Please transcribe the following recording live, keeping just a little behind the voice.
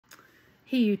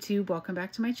Hey YouTube, welcome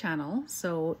back to my channel.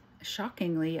 So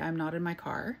shockingly, I'm not in my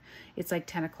car. It's like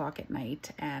 10 o'clock at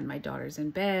night and my daughter's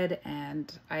in bed,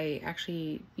 and I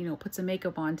actually, put some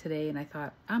makeup on today, and I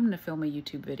thought I'm gonna film a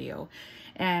YouTube video.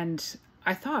 And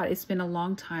I thought it's been a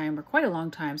long time, or quite a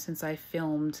long time, since I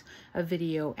filmed a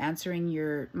video answering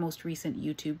your most recent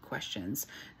YouTube questions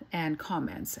and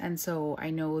comments. And so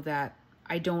I know that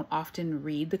I don't often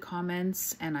read the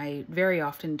comments, and I very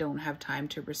often don't have time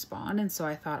to respond. And so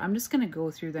I thought I'm just going to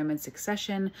go through them in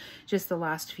succession, just the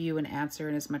last few, and answer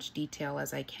in as much detail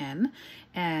as I can.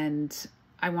 And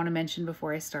I want to mention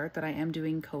before I start that I am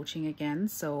doing coaching again.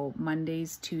 So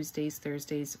Mondays, Tuesdays,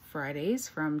 Thursdays, Fridays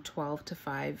from 12 to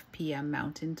 5 p.m.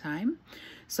 Mountain Time.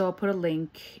 So I'll put a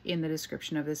link in the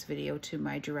description of this video to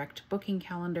my direct booking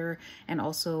calendar, and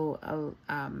also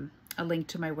a link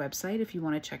to my website if you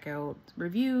want to check out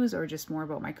reviews or just more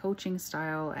about my coaching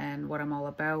style and what I'm all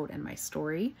about and my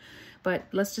story. But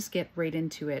let's just get right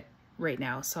into it right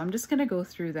now. So I'm just going to go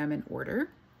through them in order.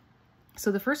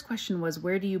 So the first question was,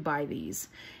 where do you buy these?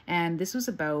 And this was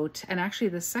about, and actually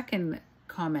the second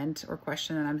comment or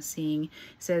question that I'm seeing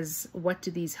says, what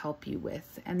do these help you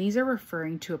with? And these are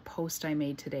referring to a post I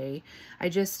made today. I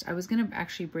was going to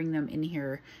actually bring them in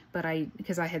here, but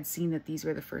because I had seen that these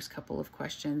were the first couple of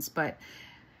questions, but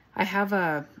I have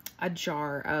a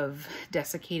jar of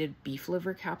desiccated beef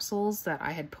liver capsules that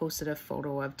I had posted a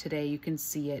photo of today. You can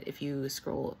see it if you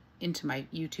scroll into my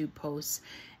YouTube posts,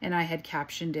 and I had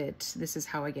captioned it, "This is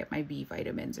how I get my B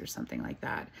vitamins," or something like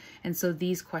that. And so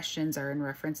these questions are in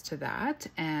reference to that.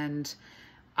 And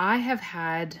I have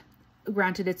had,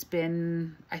 granted it's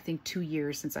been, I think, 2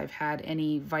 years since I've had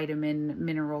any vitamin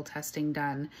mineral testing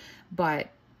done, but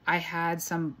I had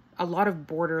a lot of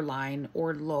borderline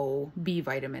or low B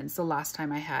vitamins the last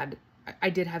time I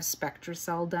did have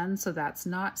SpectraCell done, so that's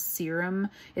not serum.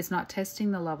 It's not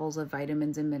testing the levels of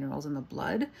vitamins and minerals in the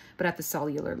blood, but at the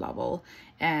cellular level.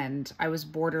 And I was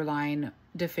borderline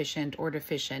deficient or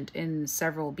deficient in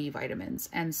several B vitamins.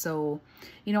 And so,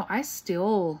 I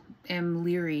still am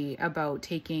leery about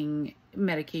taking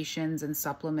medications and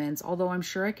supplements, although I'm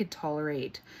sure I could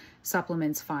tolerate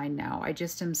supplements fine now. I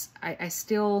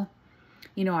still,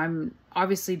 I'm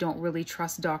obviously don't really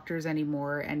trust doctors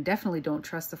anymore, and definitely don't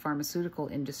trust the pharmaceutical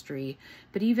industry.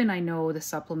 But even I know the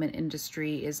supplement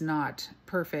industry is not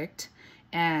perfect,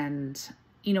 and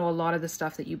a lot of the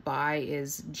stuff that you buy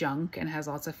is junk and has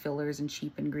lots of fillers and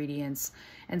cheap ingredients.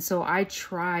 And so I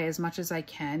try as much as I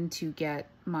can to get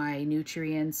my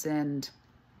nutrients and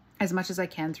as much as I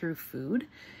can through food.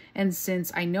 And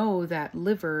since I know that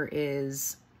liver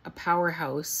is a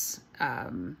powerhouse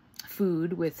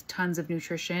food with tons of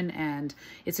nutrition, and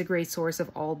it's a great source of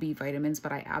all B vitamins,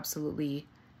 but I absolutely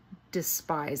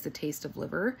despise the taste of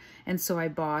liver. And so I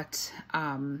bought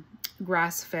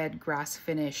grass-fed,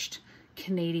 grass-finished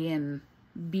Canadian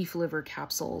beef liver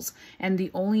capsules, and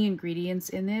the only ingredients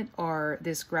in it are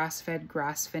this grass-fed,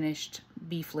 grass-finished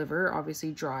beef liver,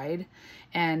 obviously dried,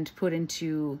 and put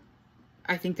into,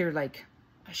 I think they're like,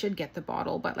 I should get the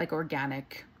bottle, but like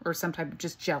organic or some type of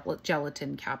just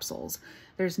gelatin capsules.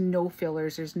 There's no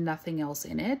fillers, there's nothing else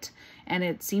in it, and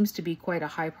it seems to be quite a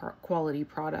high quality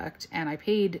product, and I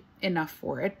paid enough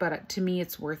for it, but to me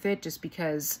it's worth it, just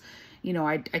because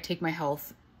I take my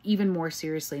health even more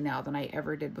seriously now than I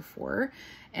ever did before.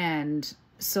 And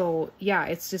so yeah,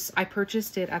 it's just, I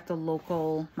purchased it at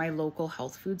my local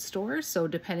health food store. So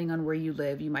depending on where you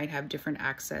live, you might have different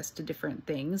access to different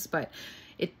things, but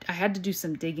I had to do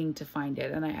some digging to find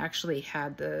it, and I actually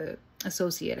had the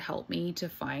associate help me to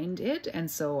find it.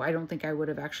 And so I don't think I would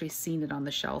have actually seen it on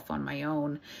the shelf on my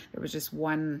own. There was just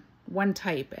one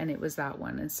type, and it was that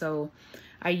one. And so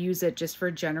I use it just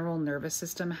for general nervous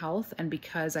system health. And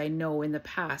because I know in the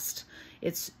past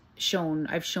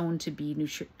I've shown to be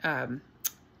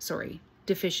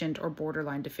deficient or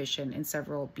borderline deficient in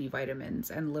several B vitamins,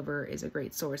 and liver is a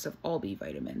great source of all B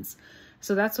vitamins.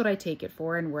 So that's what I take it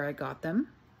for and where I got them.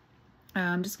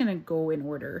 I'm just going to go in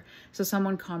order. So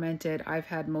someone commented, I've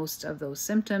had most of those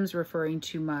symptoms, referring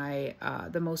to my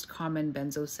the most common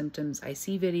benzo symptoms I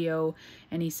see video,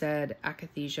 and he said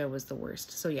akathisia was the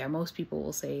worst. So yeah, most people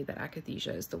will say that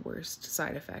akathisia is the worst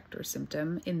side effect or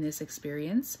symptom in this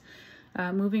experience.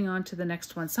 Moving on to the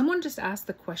next one. Someone just asked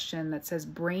the question that says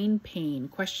brain pain ?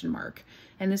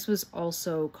 And this was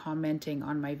also commenting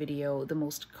on my video, the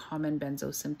most common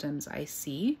benzo symptoms I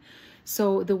see.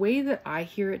 So the way that I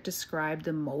hear it described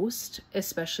the most,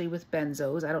 especially with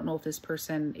benzos, I don't know if this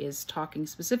person is talking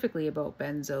specifically about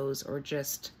benzos or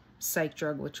just psych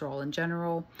drug withdrawal in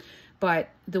general, but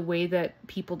the way that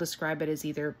people describe it is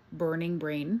either burning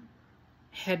brain,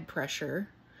 head pressure,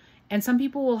 and some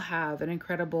people will have an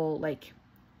incredible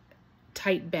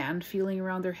tight band feeling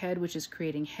around their head, which is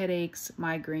creating headaches,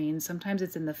 migraines. Sometimes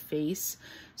it's in the face,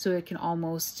 so it can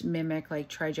almost mimic like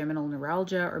trigeminal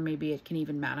neuralgia, or maybe it can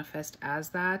even manifest as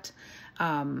that.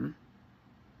 Sorry,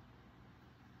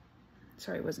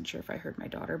 I wasn't sure if I heard my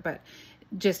daughter, but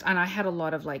and I had a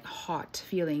lot of like hot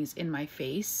feelings in my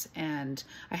face, and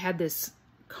I had this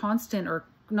constant, or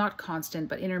not constant,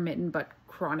 but intermittent, but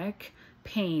chronic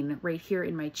pain right here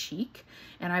in my cheek.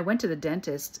 And I went to the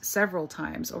dentist several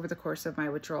times over the course of my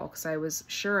withdrawal because I was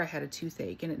sure I had a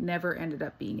toothache, and it never ended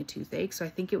up being a toothache. So I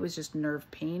think it was just nerve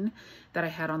pain that I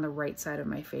had on the right side of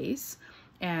my face.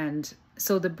 And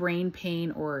so the brain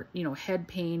pain, or, you know, head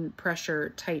pain,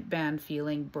 pressure, tight band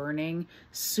feeling, burning,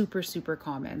 super, super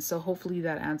common. So hopefully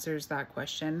that answers that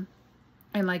question.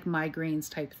 And like migraines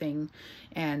type thing,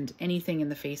 and anything in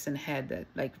the face and head that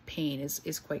like pain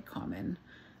is quite common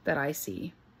that I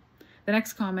see. The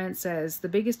next comment says, the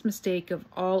biggest mistake of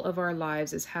all of our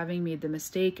lives is having made the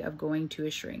mistake of going to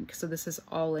a shrink. So this is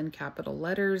all in capital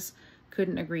letters.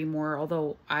 Couldn't agree more.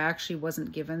 Although I actually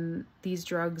wasn't given these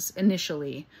drugs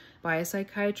initially by a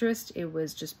psychiatrist, it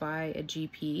was just by a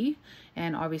GP,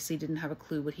 and obviously didn't have a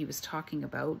clue what he was talking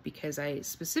about, because I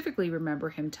specifically remember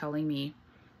him telling me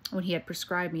when he had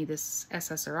prescribed me this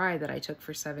SSRI that I took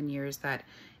for 7 years that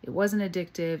it wasn't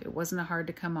addictive, it wasn't hard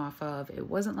to come off of, it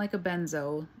wasn't like a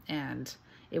benzo, and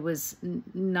it was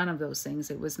none of those things.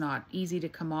 It was not easy to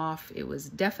come off. It was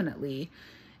definitely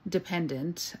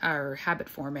dependent or habit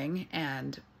forming,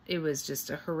 and it was just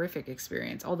a horrific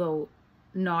experience, although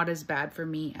not as bad for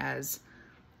me as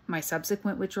my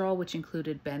subsequent withdrawal, which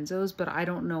included benzos. But I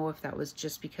don't know if that was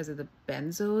just because of the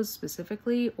benzos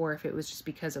specifically, or if it was just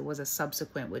because it was a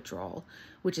subsequent withdrawal,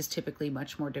 which is typically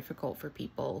much more difficult for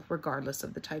people regardless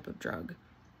of the type of drug.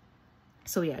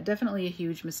 So yeah, definitely a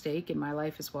huge mistake in my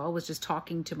life as well was just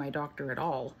talking to my doctor at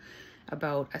all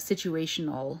about a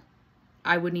situational,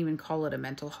 I wouldn't even call it a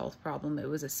mental health problem. It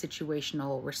was a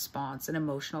situational response, an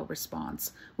emotional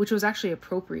response, which was actually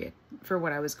appropriate for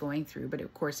what I was going through. But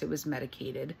of course it was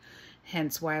medicated.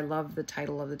 Hence why I love the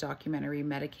title of the documentary,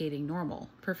 Medicating Normal.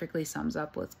 Perfectly sums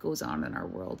up what goes on in our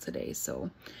world today. So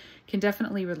can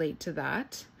definitely relate to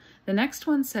that. The next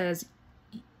one says,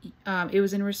 it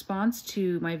was in response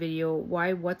to my video,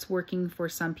 why what's working for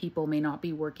some people may not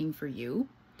be working for you.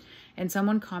 And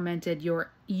someone commented,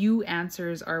 you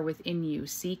answers are within you.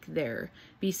 Seek there.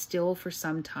 Be still for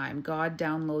some time. God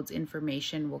downloads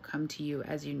information, will come to you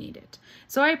as you need it.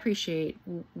 So I appreciate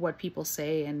what people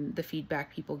say and the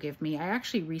feedback people give me. I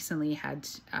actually recently had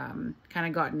kind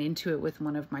of gotten into it with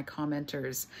one of my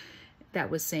commenters that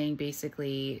was saying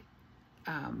basically,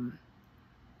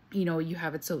 you know, you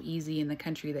have it so easy in the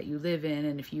country that you live in,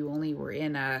 and if you only were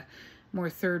in a more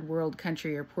third world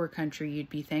country or poor country, you'd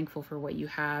be thankful for what you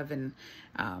have, and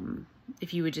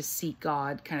if you would just seek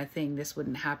God kind of thing, this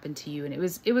wouldn't happen to you. And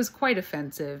it was quite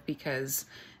offensive, because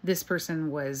this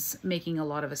person was making a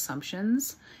lot of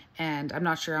assumptions, and I'm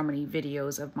not sure how many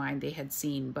videos of mine they had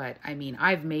seen, but I mean,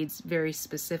 I've made very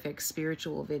specific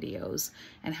spiritual videos,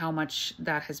 and how much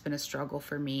that has been a struggle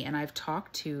for me. And I've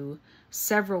talked to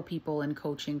several people in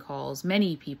coaching calls,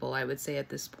 many people I would say at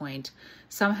this point.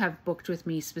 Some have booked with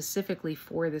me specifically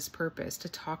for this purpose, to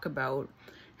talk about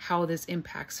how this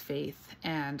impacts faith.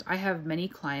 And I have many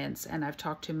clients, and I've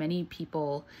talked to many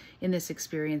people in this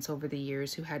experience over the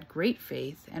years who had great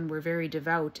faith and were very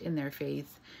devout in their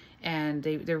faith, and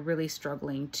they're really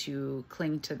struggling to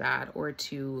cling to that or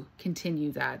to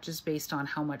continue that, just based on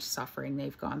how much suffering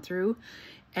they've gone through.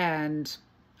 And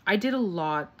I did a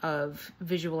lot of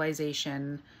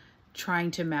visualization, trying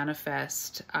to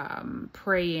manifest,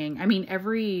 praying. I mean,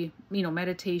 every, you know,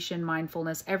 meditation,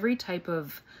 mindfulness, every type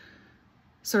of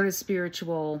sort of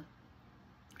spiritual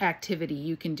activity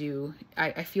you can do.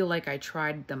 I feel like I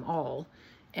tried them all.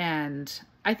 And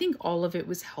I think all of it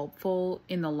was helpful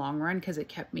in the long run, because it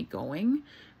kept me going.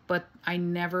 But I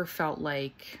never felt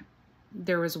like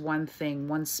there was one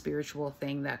spiritual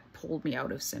thing that pulled me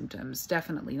out of symptoms.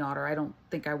 Definitely not. Or I don't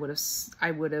think I would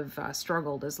have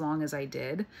struggled as long as I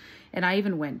did. And I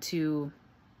even went to,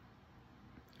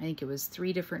 I think it was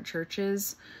 3 different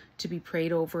churches to be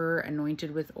prayed over,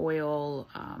 anointed with oil,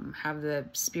 have the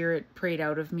spirit prayed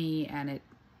out of me, and it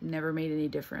never made any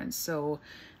difference. So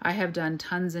I have done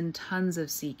tons and tons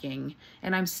of seeking,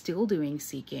 and I'm still doing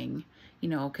seeking, you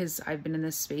know, because I've been in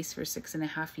this space for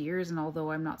 6.5 years, and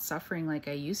although I'm not suffering like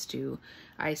I used to,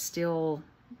 I still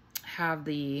have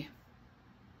the,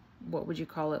 what would you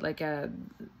call it, like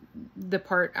the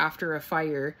part after a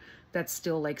fire that's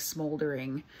still like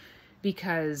smoldering,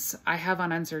 because I have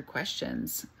unanswered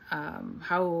questions.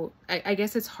 I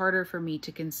guess it's harder for me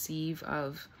to conceive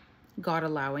of God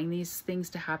allowing these things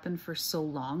to happen for so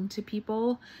long to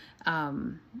people.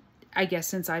 I guess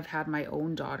since I've had my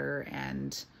own daughter,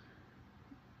 and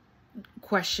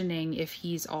questioning if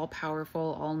he's all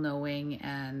powerful, all knowing,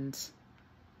 and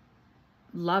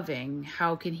loving,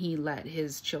 how can he let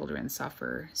his children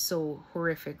suffer so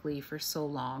horrifically for so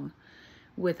long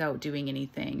without doing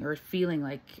anything or feeling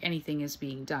like anything is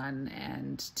being done?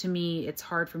 And to me, it's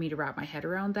hard for me to wrap my head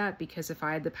around that, because if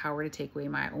I had the power to take away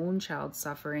my own child's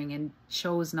suffering and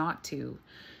chose not to,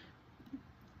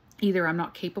 either I'm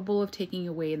not capable of taking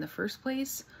away in the first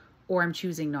place, or I'm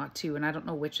choosing not to, and I don't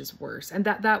know which is worse. And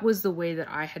that was the way that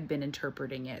I had been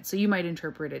interpreting it. So you might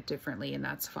interpret it differently, and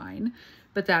that's fine.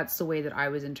 But that's the way that I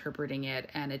was interpreting it,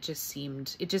 and it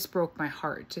just broke my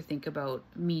heart to think about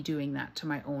me doing that to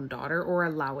my own daughter, or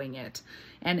allowing it.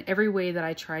 And every way that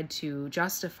I tried to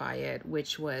justify it,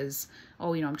 which was,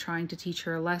 oh, I'm trying to teach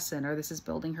her a lesson, or this is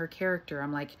building her character.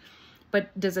 I'm like,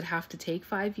 but does it have to take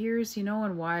 5 years,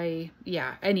 and why?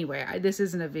 Yeah, anyway, this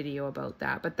isn't a video about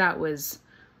that, but that was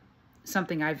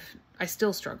something I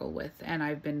still struggle with, and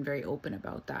I've been very open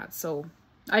about that. So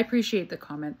I appreciate the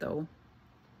comment though.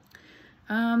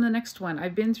 The next one,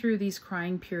 I've been through these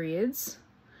crying periods.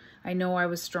 I know I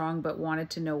was strong, but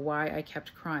wanted to know why I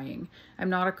kept crying.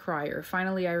 I'm not a crier.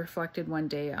 Finally, I reflected one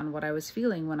day on what I was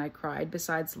feeling when I cried.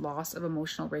 Besides loss of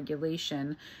emotional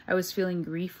regulation, I was feeling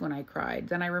grief when I cried.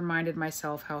 Then I reminded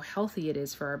myself how healthy it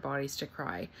is for our bodies to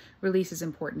cry. Releases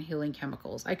important healing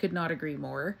chemicals. I could not agree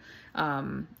more.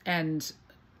 And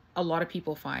a lot of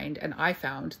people find, and I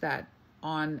found, that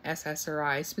on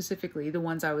SSRI, specifically the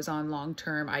ones I was on long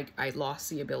term, I lost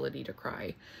the ability to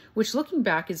cry, which looking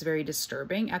back is very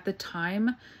disturbing. At the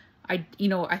time, I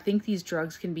think these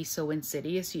drugs can be so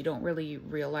insidious, you don't really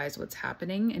realize what's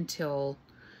happening until,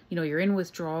 you're in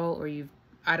withdrawal, or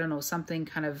something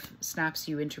kind of snaps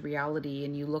you into reality,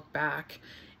 and you look back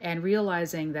and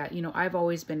realizing that, I've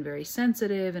always been very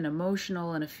sensitive and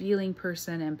emotional and a feeling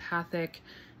person, empathic.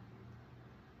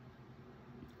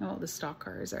 Oh, the stock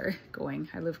cars are going.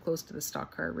 I live close to the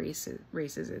stock car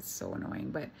races. It's so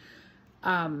annoying. But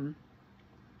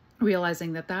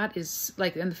realizing that is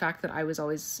like, and the fact that I was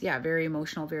always, very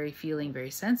emotional, very feeling, very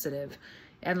sensitive,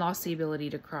 and lost the ability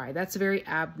to cry. That's very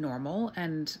abnormal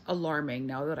and alarming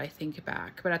now that I think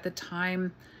back. But at the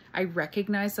time, I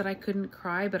recognized that I couldn't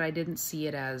cry, but I didn't see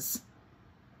it as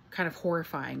kind of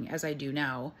horrifying as I do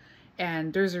now.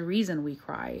 And there's a reason we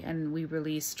cry, and we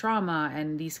release trauma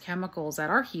and these chemicals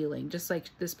that are healing, just like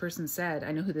this person said.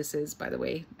 I know who this is, by the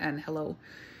way, and hello.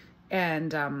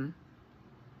 And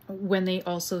when they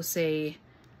also say,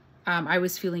 I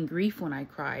was feeling grief when I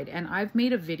cried. And I've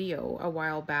made a video a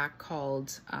while back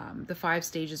called The 5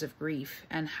 Stages of Grief,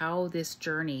 and how this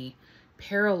journey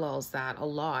parallels that a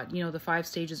lot. The 5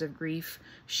 stages of grief: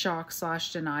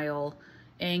 shock/denial,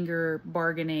 anger,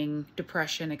 bargaining,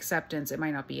 depression, acceptance. It might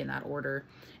not be in that order.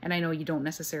 And I know you don't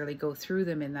necessarily go through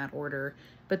them in that order,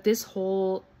 but this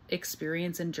whole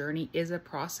experience and journey is a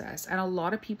process. And a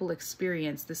lot of people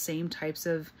experience the same types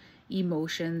of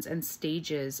emotions and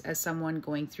stages as someone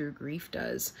going through grief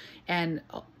does. And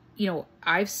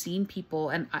I've seen people,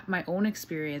 and my own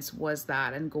experience was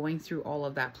that, and going through all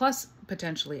of that, plus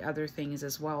potentially other things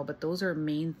as well, but those are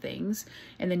main things.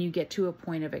 And then you get to a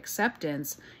point of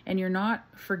acceptance, and you're not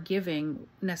forgiving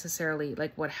necessarily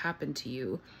like what happened to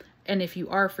you. And if you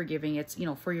are forgiving, it's,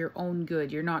 for your own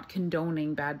good. You're not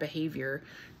condoning bad behavior,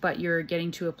 but you're getting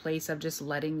to a place of just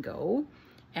letting go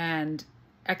and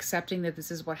accepting that this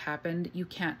is what happened. You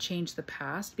can't change the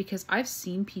past, because I've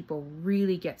seen people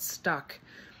really get stuck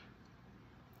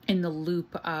in the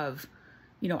loop of,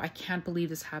 I can't believe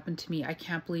this happened to me. I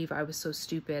can't believe I was so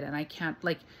stupid, and I can't,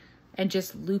 and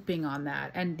just looping on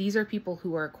that. And these are people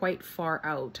who are quite far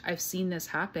out. I've seen this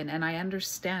happen, and I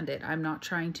understand it. I'm not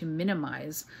trying to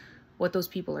minimize what those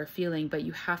people are feeling, but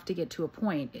you have to get to a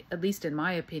point, at least in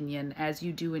my opinion, as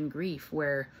you do in grief,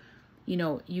 where,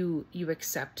 you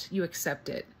accept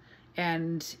it,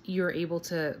 and you're able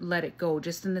to let it go,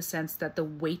 just in the sense that the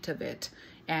weight of it,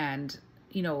 and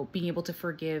being able to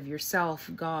forgive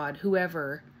yourself, God,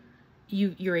 whoever,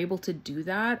 you're able to do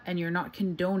that, and you're not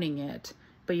condoning it,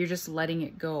 but you're just letting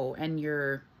it go, and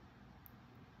you're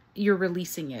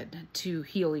releasing it to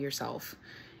heal yourself.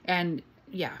 And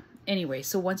anyway,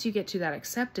 so once you get to that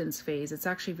acceptance phase, it's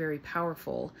actually very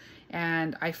powerful.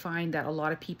 And I find that a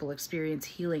lot of people experience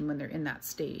healing when they're in that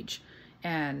stage.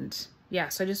 And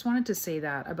so I just wanted to say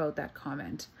that about that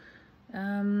comment.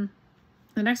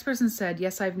 The next person said,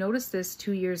 yes, I've noticed this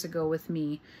 2 years ago with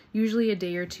me. Usually a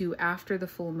day or two after the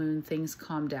full moon, things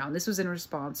calm down. This was in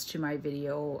response to my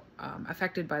video,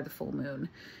 Affected by the Full Moon.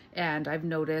 And I've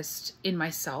noticed in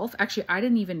myself, actually, I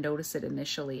didn't even notice it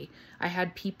initially. I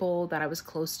had people that I was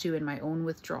close to in my own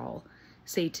withdrawal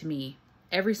say to me,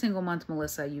 every single month,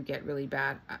 Melissa, you get really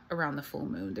bad around the full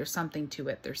moon. There's something to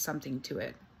it. There's something to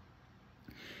it.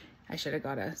 I should have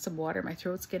got some water. My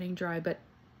throat's getting dry. But,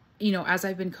 you know, as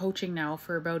I've been coaching now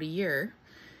for about a year,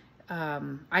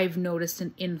 I've noticed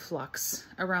an influx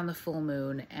around the full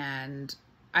moon. And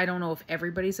I don't know if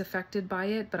everybody's affected by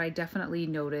it, but I definitely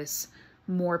notice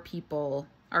more people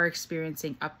are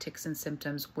experiencing upticks in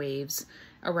symptoms, waves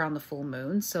around the full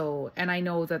moon. So, and I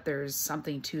know that there's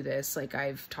something to this. Like,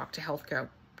 I've talked to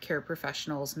healthcare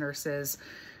professionals, nurses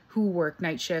who work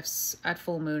night shifts at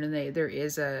full moon, and there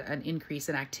is an increase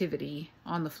in activity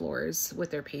on the floors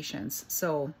with their patients.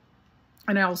 So,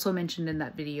 and I also mentioned in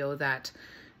that video that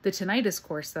the tinnitus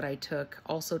course that I took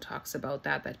also talks about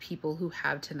that people who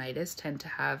have tinnitus tend to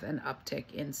have an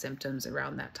uptick in symptoms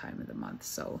around that time of the month.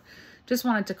 So just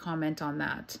wanted to comment on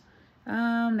that.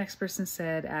 Next person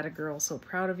said, "Atta girl, so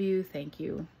proud of you." Thank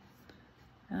you.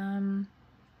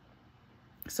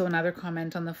 So another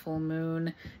comment on the full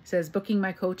moon says, "Booking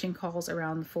my coaching calls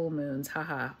around the full moons.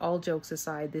 Haha. All jokes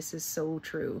aside, this is so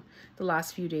true. The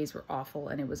last few days were awful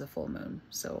and it was a full moon."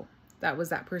 So that was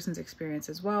that person's experience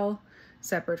as well,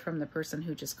 separate from the person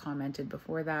who just commented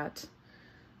before that.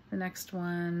 The next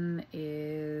one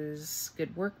is,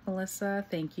 "Good work, Melissa."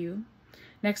 Thank you.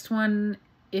 Next one,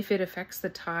 "If it affects the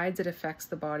tides, it affects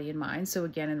the body and mind." So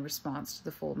again, in response to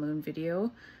the full moon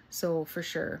video. So for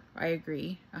sure, I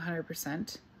agree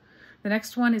 100%. The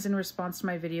next one is in response to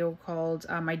my video called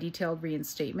My Detailed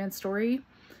Reinstatement Story.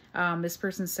 This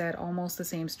person said, "Almost the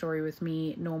same story with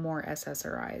me, no more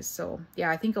SSRIs." So yeah,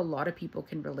 I think a lot of people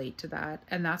can relate to that.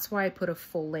 And that's why I put a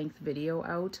full-length video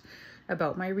out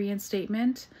about my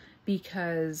reinstatement,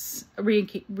 because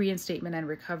reinstatement and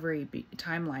recovery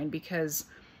timeline, because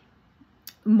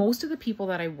most of the people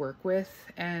that I work with,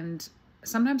 and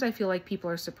sometimes I feel like people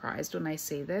are surprised when I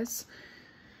say this,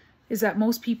 is that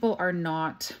most people are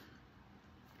not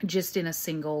just in a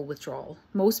single withdrawal.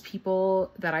 Most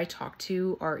people that I talk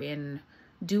to are in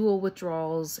dual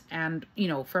withdrawals and, you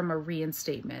know, from a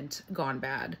reinstatement gone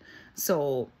bad.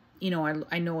 So, you know,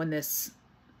 I know in this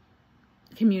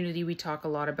community we talk a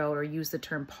lot about or use the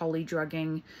term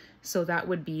polydrugging. So that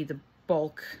would be the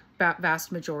bulk,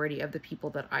 vast majority of the people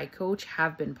that I coach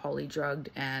have been polydrugged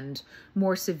and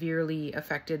more severely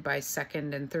affected by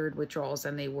second and third withdrawals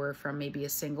than they were from maybe a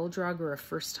single drug or a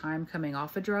first time coming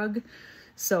off a drug.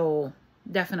 So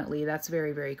definitely that's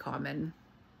very, very common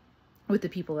with the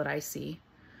people that I see.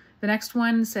 The next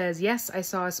one says, "Yes, I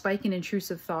saw a spike in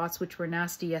intrusive thoughts, which were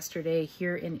nasty yesterday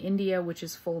here in India, which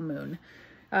is full moon.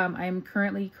 I am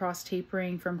currently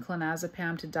cross-tapering from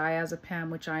clonazepam to diazepam,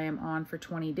 which I am on for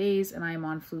 20 days, and I am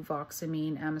on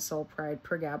fluvoxamine, amisulpride,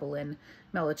 pregabalin,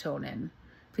 melatonin.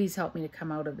 Please help me to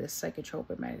come out of this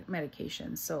psychotropic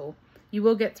medication." So you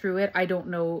will get through it. I don't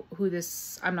know who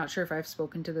this, I'm not sure if I've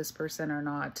spoken to this person or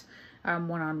not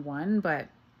one-on-one, but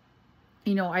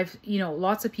you know,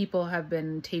 lots of people have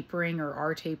been tapering or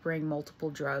are tapering multiple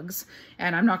drugs,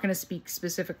 and I'm not going to speak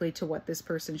specifically to what this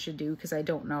person should do because I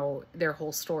don't know their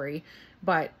whole story,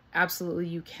 but absolutely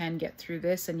you can get through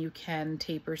this and you can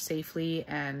taper safely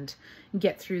and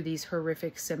get through these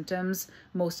horrific symptoms.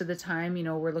 Most of the time, you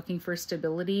know, we're looking for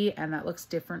stability, and that looks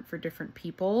different for different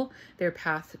people. Their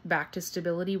path back to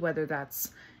stability, whether that's,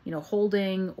 you know,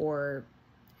 holding or,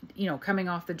 you know, coming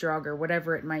off the drug or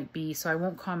whatever it might be. So I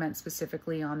won't comment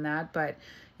specifically on that, but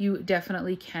you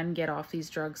definitely can get off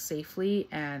these drugs safely.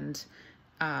 And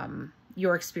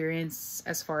your experience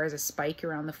as far as a spike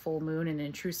around the full moon and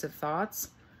intrusive thoughts,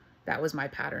 that was my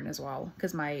pattern as well,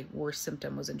 because my worst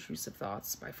symptom was intrusive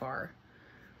thoughts by far.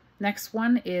 Next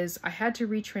one is, "I had to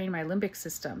retrain my limbic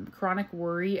system. Chronic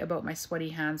worry about my sweaty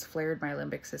hands flared my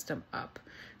limbic system up."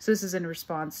 So this is in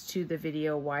response to the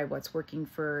video, why what's working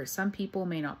for some people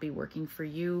may not be working for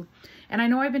you. And I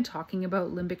know I've been talking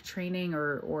about limbic training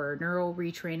or neural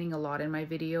retraining a lot in my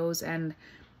videos, and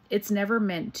it's never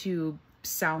meant to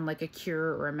sound like a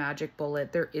cure or a magic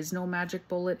bullet. There is no magic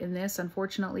bullet in this,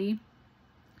 unfortunately.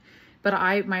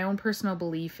 But my own personal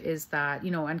belief is that,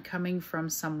 you know, and coming from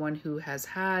someone who has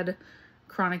had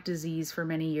chronic disease for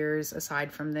many years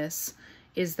aside from this,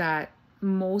 is that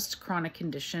most chronic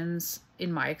conditions,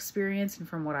 in my experience and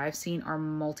from what I've seen, are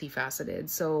multifaceted.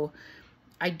 So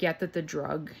I get that the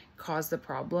drug caused the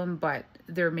problem, but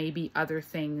there may be other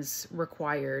things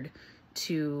required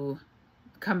to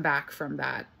come back from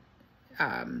that.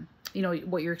 You know,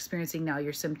 what you're experiencing now,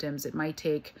 your symptoms, it might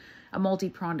take a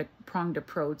multi-pronged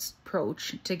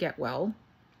approach to get well.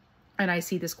 And I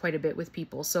see this quite a bit with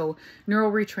people. So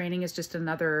neural retraining is just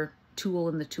another tool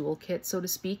in the toolkit, so to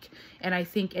speak. And I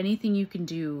think anything you can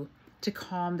do to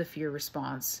calm the fear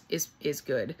response is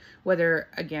good. Whether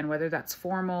that's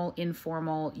formal,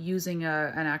 informal, using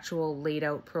an actual laid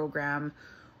out program,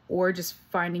 or just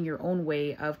finding your own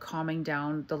way of calming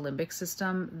down the limbic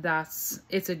system,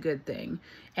 it's a good thing.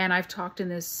 And I've talked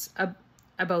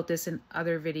about this in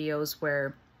other videos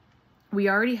where we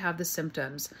already have the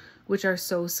symptoms, which are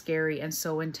so scary and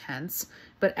so intense,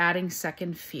 but adding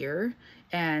second fear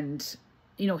and,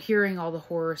 hearing all the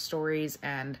horror stories,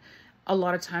 and a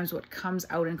lot of times what comes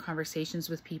out in conversations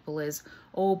with people is,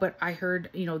 oh, but I heard,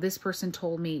 this person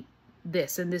told me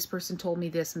this, and this person told me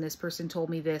this, and this person told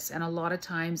me this. And a lot of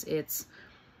times it's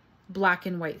black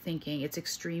and white thinking, it's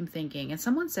extreme thinking. And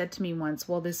someone said to me once,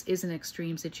 well, this is an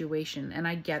extreme situation. And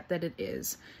I get that it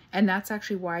is. And that's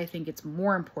actually why I think it's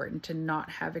more important to not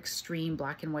have extreme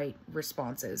black and white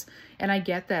responses. And I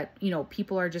get that,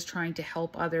 people are just trying to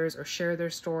help others or share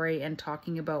their story and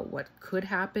talking about what could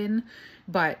happen.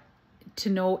 But to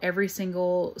know every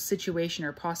single situation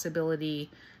or possibility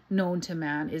known to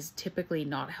man is typically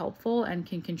not helpful and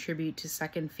can contribute to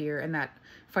second fear and that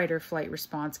fight or flight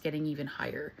response getting even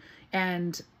higher.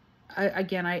 And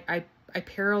I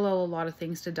parallel a lot of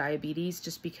things to diabetes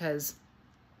just because,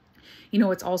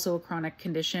 it's also a chronic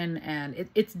condition, and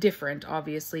it's different,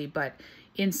 obviously, but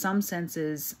in some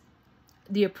senses,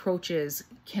 the approaches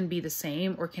can be the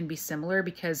same or can be similar,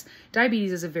 because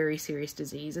diabetes is a very serious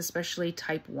disease, especially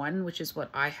type 1, which is what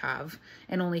I have,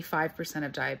 and only 5%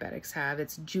 of diabetics have.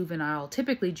 It's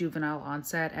typically juvenile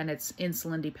onset, and it's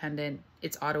insulin dependent,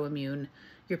 it's autoimmune.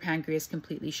 Your pancreas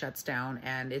completely shuts down,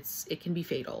 and it can be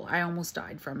fatal. I almost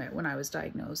died from it when I was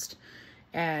diagnosed.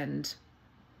 And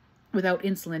without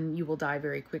insulin, you will die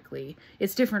very quickly.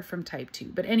 It's different from type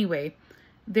 2. But anyway,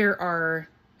 there are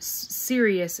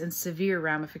serious and severe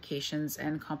ramifications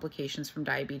and complications from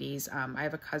diabetes. I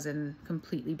have a cousin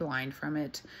completely blind from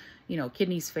it.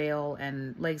 Kidneys fail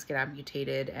and legs get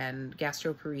amputated, and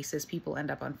gastroparesis, people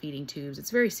end up on feeding tubes.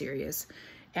 It's very serious.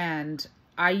 And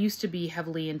I used to be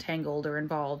heavily entangled or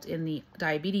involved in the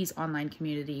diabetes online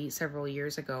community several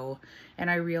years ago,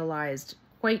 and I realized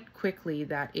quite quickly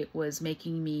that it was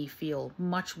making me feel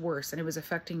much worse, and it was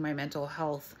affecting my mental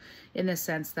health in the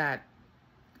sense that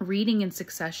reading in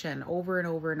succession over and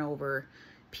over and over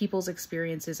people's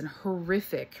experiences and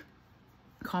horrific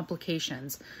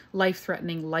complications,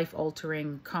 life-threatening,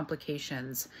 life-altering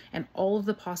complications, and all of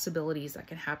the possibilities that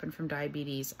can happen from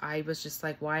diabetes, I was just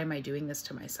like, why am I doing this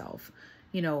to myself?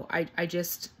 I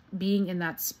just, being in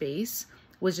that space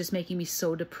was just making me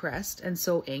so depressed and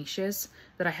so anxious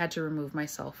that I had to remove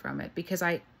myself from it, because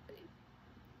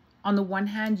on the one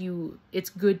hand, it's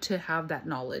good to have that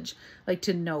knowledge, like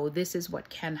to know this is what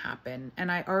can happen. And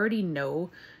I already know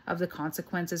of the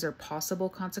consequences or possible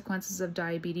consequences of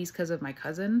diabetes because of my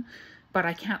cousin, but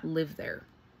I can't live there.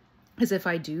 Because if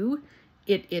I do,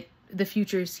 the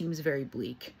future seems very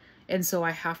bleak. And so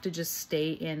I have to just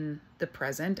stay in the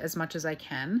present as much as I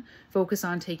can, focus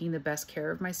on taking the best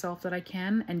care of myself that I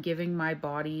can, and giving my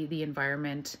body the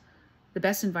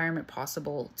best environment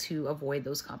possible to avoid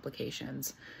those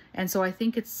complications. And so I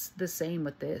think it's the same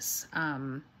with this.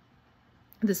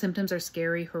 The symptoms are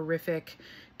scary, horrific,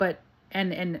 but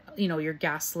you're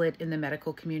gaslit in the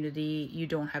medical community. You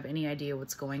don't have any idea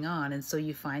what's going on. And so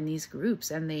you find these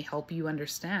groups and they help you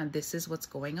understand this is what's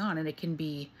going on. And it can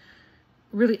be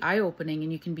really eye-opening,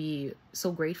 and you can be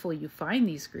so grateful you find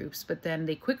these groups, but then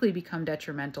they quickly become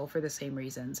detrimental for the same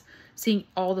reasons. Seeing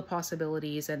all the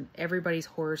possibilities and everybody's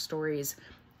horror stories.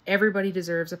 Everybody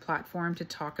deserves a platform to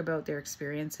talk about their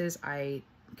experiences. I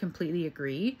completely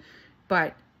agree,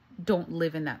 but don't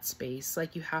live in that space.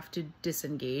 Like, you have to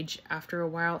disengage after a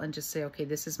while and just say, okay,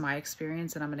 this is my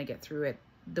experience and I'm going to get through it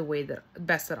the way that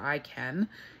best that I can,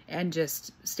 and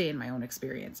just stay in my own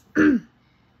experience.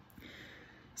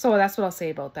 So that's what I'll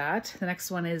say about that. The next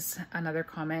one is another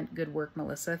comment. Good work,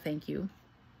 Melissa. Thank you.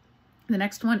 The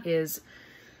next one is,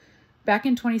 back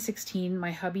in 2016,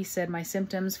 my hubby said my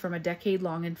symptoms from a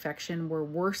decade-long infection were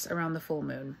worse around the full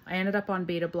moon. I ended up on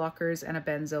beta blockers and a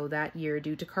benzo that year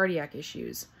due to cardiac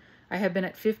issues. I have been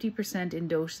at 50% in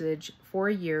dosage for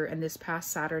a year, and this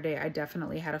past Saturday I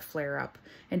definitely had a flare-up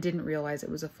and didn't realize it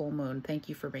was a full moon. Thank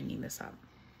you for bringing this up.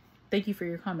 Thank you for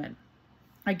your comment.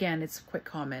 Again, it's quite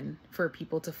common for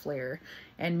people to flare,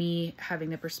 and me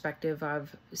having the perspective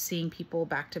of seeing people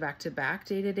back to back to back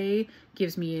day to day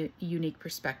gives me a unique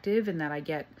perspective, in that I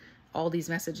get all these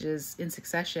messages in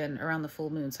succession around the full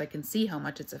moon, so I can see how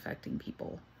much it's affecting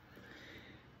people.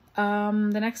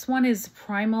 The next one is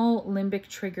primal limbic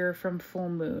trigger from full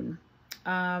moon.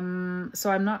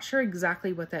 So I'm not sure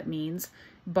exactly what that means,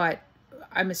 but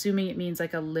I'm assuming it means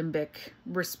like a limbic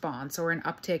response or an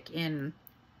uptick in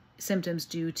symptoms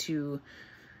due to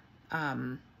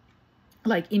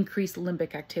like increased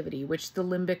limbic activity, which the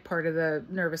limbic part of the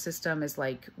nervous system is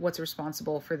like what's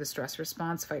responsible for the stress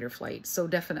response, fight or flight. So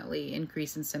definitely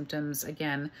increase in symptoms.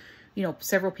 Again, you know,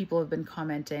 several people have been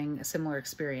commenting a similar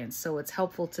experience. So it's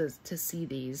helpful to see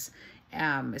these,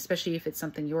 especially if it's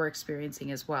something you're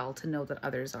experiencing as well, to know that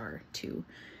others are too.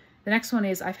 The next one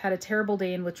is, I've had a terrible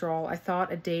day in withdrawal. I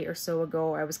thought a day or so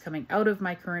ago I was coming out of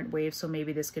my current wave, so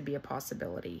maybe this could be a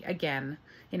possibility. Again,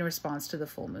 in response to the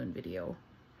full moon video.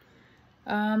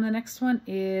 The next one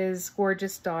is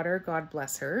gorgeous daughter. God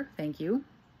bless her. Thank you.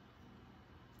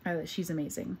 She's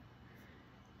amazing.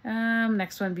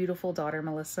 Next one, beautiful daughter,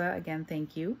 Melissa. Again,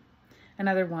 thank you.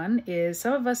 Another one is,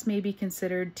 some of us may be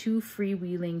considered too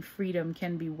freewheeling. Freedom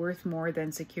can be worth more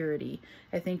than security.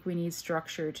 I think we need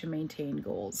structure to maintain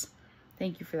goals.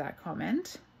 Thank you for that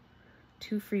comment.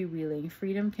 Too freewheeling.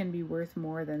 Freedom can be worth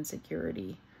more than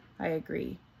security. I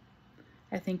agree.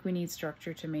 I think we need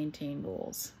structure to maintain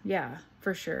goals. Yeah,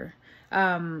 for sure.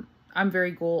 I'm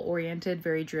very goal-oriented,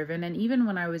 very driven. And even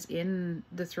when I was in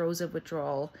the throes of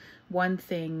withdrawal, one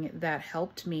thing that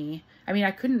helped me, I mean,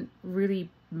 I couldn't really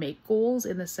make goals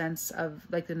in the sense of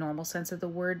like the normal sense of the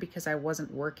word because I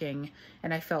wasn't working,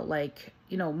 and I felt like,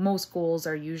 you know, most goals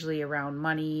are usually around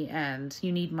money and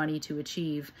you need money to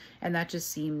achieve, and that just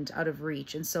seemed out of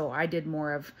reach. And so I did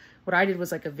more of what I did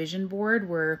was like a vision board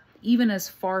where, even as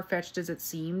far-fetched as it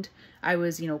seemed, I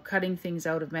was, you know, cutting things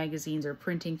out of magazines or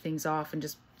printing things off and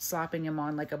just slapping them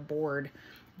on like a board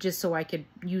just so I could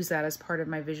use that as part of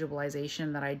my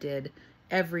visualization that I did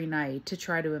every night to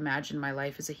try to imagine my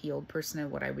life as a healed person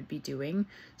and what I would be doing.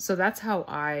 So that's how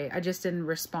I just in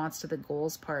response to the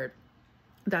goals part,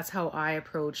 that's how I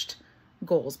approached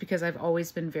goals, because I've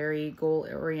always been very goal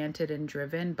oriented and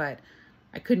driven, but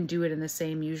I couldn't do it in the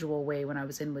same usual way when I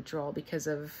was in withdrawal because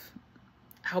of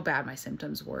how bad my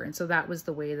symptoms were. And so that was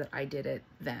the way that I did it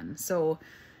then. So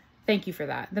thank you for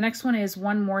that. The next one is,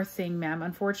 one more thing, ma'am.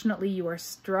 Unfortunately, you are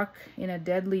struck in a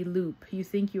deadly loop. You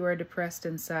think you are depressed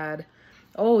and sad.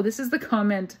 Oh, this is the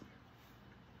comment.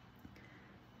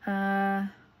 Sorry,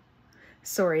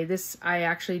 I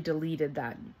actually deleted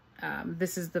that.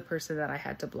 This is the person that I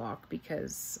had to block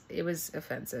because it was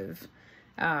offensive.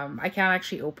 I can't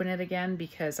actually open it again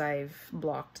because I've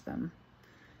blocked them.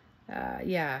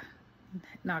 Yeah,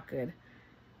 not good.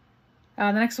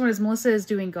 The next one is, Melissa is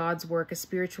doing God's work, a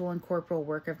spiritual and corporal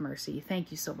work of mercy.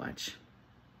 Thank you so much.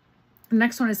 The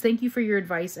next one is, thank you for your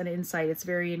advice and insight. It's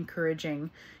very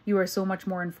encouraging. You are so much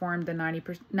more informed than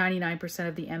 99%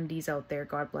 of the MDs out there.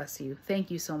 God bless you. Thank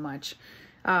you so much.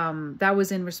 That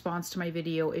was in response to my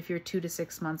video, if you're 2 to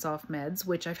 6 months off meds,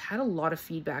 which I've had a lot of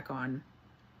feedback on.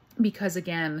 Because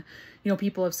again, you know,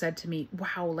 people have said to me,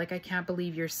 wow, like, I can't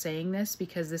believe you're saying this,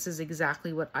 because this is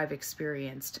exactly what I've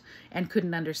experienced and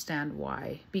couldn't understand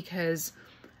why. Because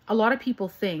a lot of people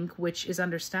think, which is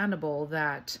understandable,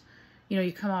 that, you know,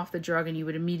 you come off the drug and you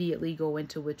would immediately go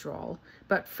into withdrawal.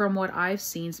 But from what I've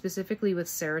seen, specifically with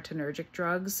serotonergic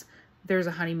drugs, there's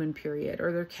a honeymoon period,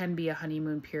 or there can be a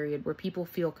honeymoon period where people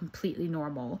feel completely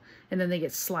normal and then they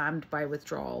get slammed by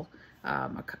withdrawal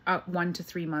 1 to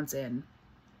 3 months in.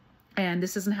 And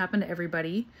this doesn't happen to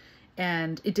everybody,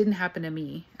 and it didn't happen to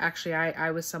me. Actually,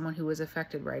 I was someone who was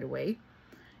affected right away.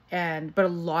 But a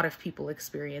lot of people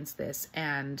experience this,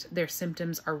 and their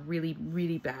symptoms are really,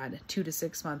 really bad 2 to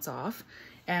 6 months off.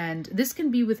 And this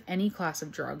can be with any class of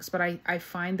drugs, but I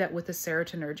find that with the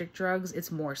serotonergic drugs,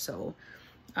 it's more so.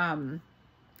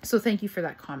 So thank you for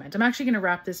that comment. I'm actually going to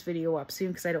wrap this video up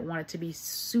soon because I don't want it to be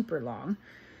super long.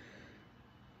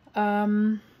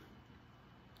 One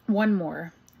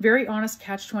more. Very honest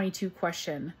catch-22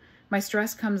 question. My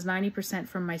stress comes 90%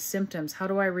 from my symptoms. How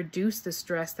do I reduce the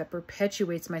stress that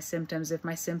perpetuates my symptoms if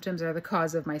my symptoms are the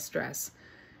cause of my stress?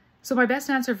 So my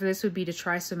best answer for this would be to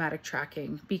try somatic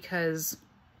tracking, because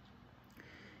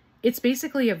it's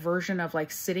basically a version of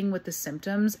like sitting with the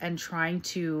symptoms and trying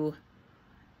to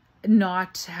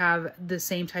not have the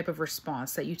same type of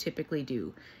response that you typically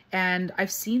do. And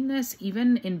I've seen this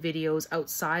even in videos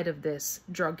outside of this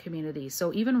drug community.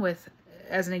 So even with,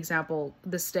 as an example,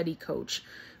 the Steady Coach,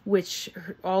 which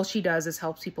all she does is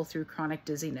helps people through chronic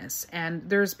dizziness. And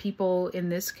there's people in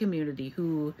this community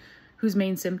whose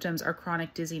main symptoms are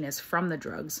chronic dizziness from the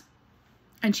drugs.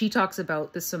 And she talks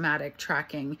about the somatic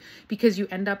tracking, because you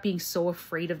end up being so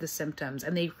afraid of the symptoms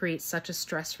and they create such a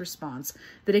stress response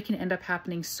that it can end up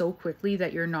happening so quickly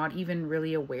that you're not even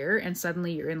really aware, and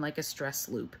suddenly you're in like a stress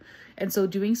loop. And so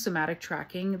doing somatic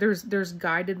tracking, there's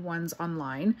guided ones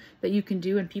online that you can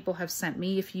do, and people have sent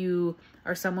me, if you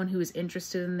are someone who is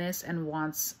interested in this and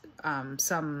wants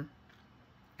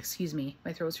excuse me,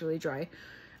 my throat's really dry,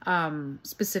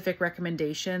 specific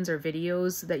recommendations or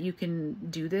videos that you can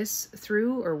do this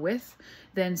through or with,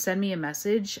 then send me a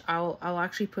message. I'll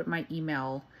actually put my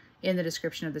email in the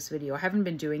description of this video. I haven't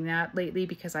been doing that lately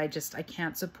because I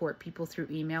can't support people through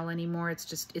email anymore.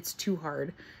 It's too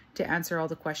hard to answer all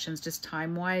the questions just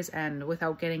time wise and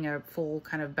without getting a full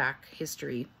kind of back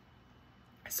history.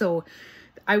 So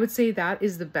I would say that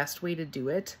is the best way to do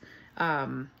it,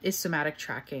 is somatic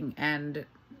tracking and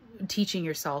teaching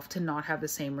yourself to not have the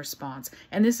same response.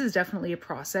 And this is definitely a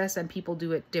process, and people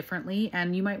do it differently.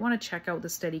 And you might want to check out the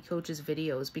Steady Coach's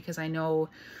videos, because I know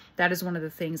that is one of the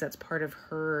things that's part of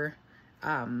her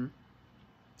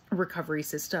recovery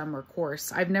system or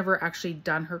course. I've never actually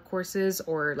done her courses,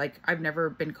 or like I've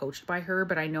never been coached by her,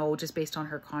 but I know just based on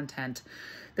her content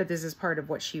that this is part of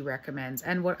what she recommends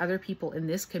and what other people in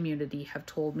this community have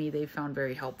told me they've found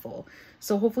very helpful.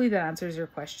 So hopefully that answers your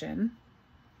question.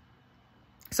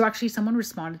 So actually someone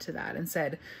responded to that and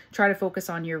said, try to focus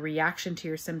on your reaction to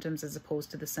your symptoms as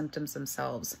opposed to the symptoms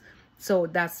themselves. So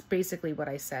that's basically what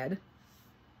I said.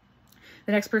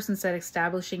 The next person said,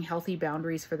 establishing healthy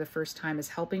boundaries for the first time is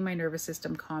helping my nervous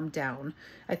system calm down.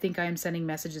 I think I am sending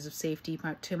messages of safety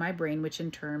to my brain, which in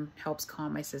turn helps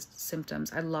calm my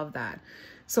symptoms. I love that.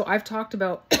 So I've talked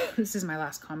about, this is my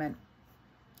last comment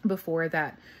before,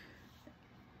 that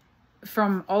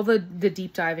from all the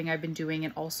deep diving I've been doing,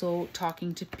 and also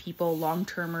talking to people,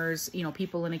 long-termers, you know,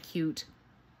 people in acute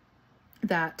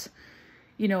that,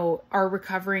 you know, are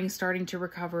recovering, starting to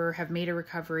recover, have made a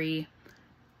recovery.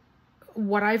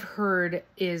 What I've heard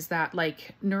is that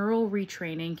like neural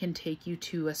retraining can take you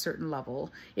to a certain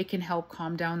level. It can help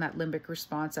calm down that limbic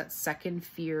response, that second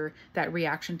fear, that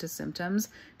reaction to symptoms.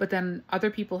 But then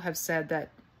other people have said that,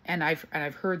 and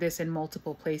I've heard this in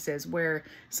multiple places, where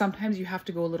sometimes you have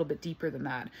to go a little bit deeper than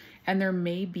that. And there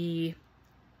may be,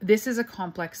 this is a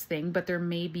complex thing, but there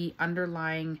may be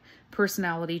underlying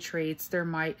personality traits. There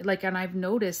might, like, and I've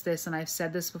noticed this, and I've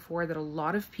said this before, that a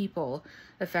lot of people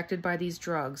affected by these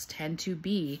drugs tend to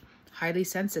be highly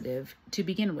sensitive to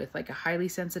begin with, like a highly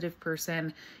sensitive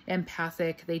person,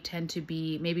 empathic. They tend to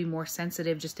be maybe more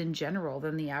sensitive just in general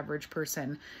than the average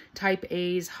person. Type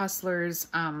A's, hustlers,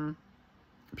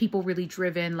 people really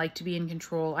driven, like to be in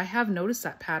control. I have noticed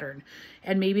that pattern,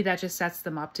 and maybe that just sets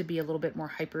them up to be a little bit more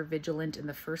hyper vigilant in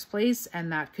the first place.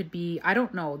 And that could be, I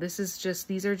don't know, these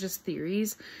are just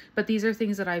theories, but these are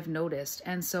things that I've noticed.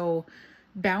 And so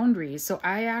boundaries. So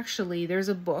there's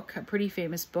a book, a pretty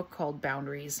famous book called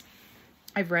Boundaries.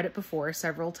 I've read it before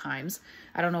several times.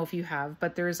 I don't know if you have,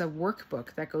 but there's a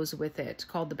workbook that goes with it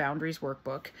called the Boundaries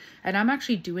Workbook. And I'm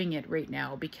actually doing it right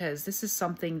now because this is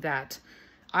something that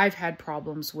I've had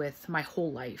problems with my whole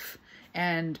life,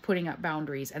 and putting up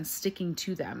boundaries and sticking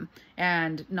to them,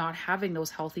 and not having those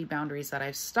healthy boundaries that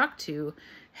I've stuck to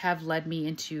have led me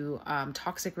into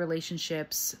toxic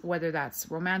relationships, whether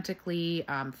that's romantically,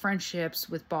 friendships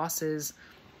with bosses,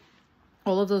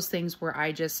 all of those things where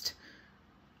I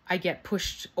get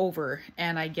pushed over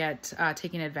and I get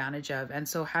taken advantage of. And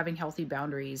so having healthy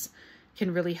boundaries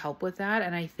can really help with that.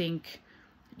 And I think,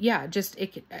 yeah,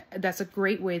 that's a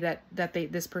great way that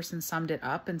this person summed it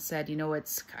up and said, you know,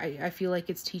 I feel like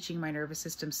it's teaching my nervous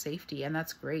system safety, and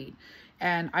that's great.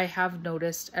 And I have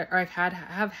noticed, or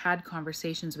have had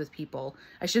conversations with people.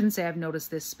 I shouldn't say I've noticed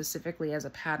this specifically as a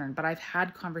pattern, but I've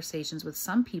had conversations with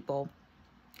some people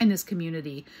in this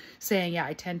community saying, yeah,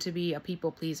 I tend to be a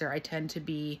people pleaser. I tend to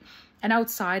be, and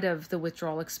outside of the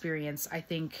withdrawal experience, I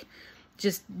think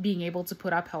just being able to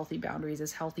put up healthy boundaries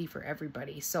is healthy for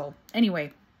everybody. So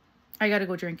anyway, I got to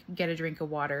go get a drink of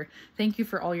water. Thank you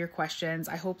for all your questions.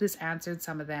 I hope this answered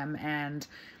some of them. And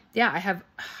yeah,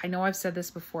 I know I've said this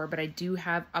before, but I do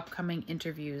have upcoming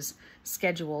interviews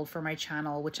scheduled for my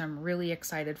channel, which I'm really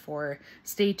excited for.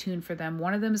 Stay tuned for them.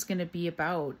 One of them is going to be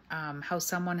about how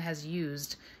someone has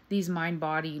used these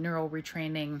mind-body neural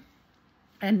retraining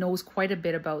and knows quite a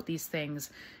bit about these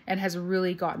things and has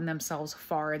really gotten themselves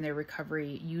far in their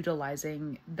recovery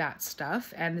utilizing that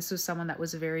stuff. And this was someone that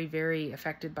was very, very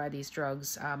affected by these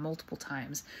drugs multiple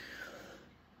times.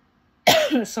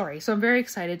 Sorry. So I'm very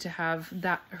excited to have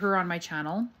her on my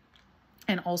channel.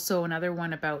 And also another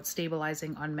one about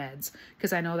stabilizing on meds,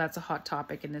 because I know that's a hot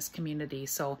topic in this community.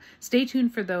 So stay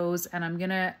tuned for those. And I'm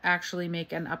going to actually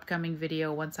make an upcoming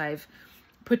video once I've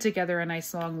put together a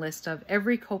nice long list of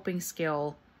every coping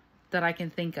skill that I can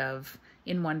think of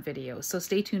in one video. So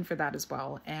stay tuned for that as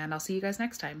well. And I'll see you guys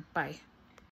next time. Bye.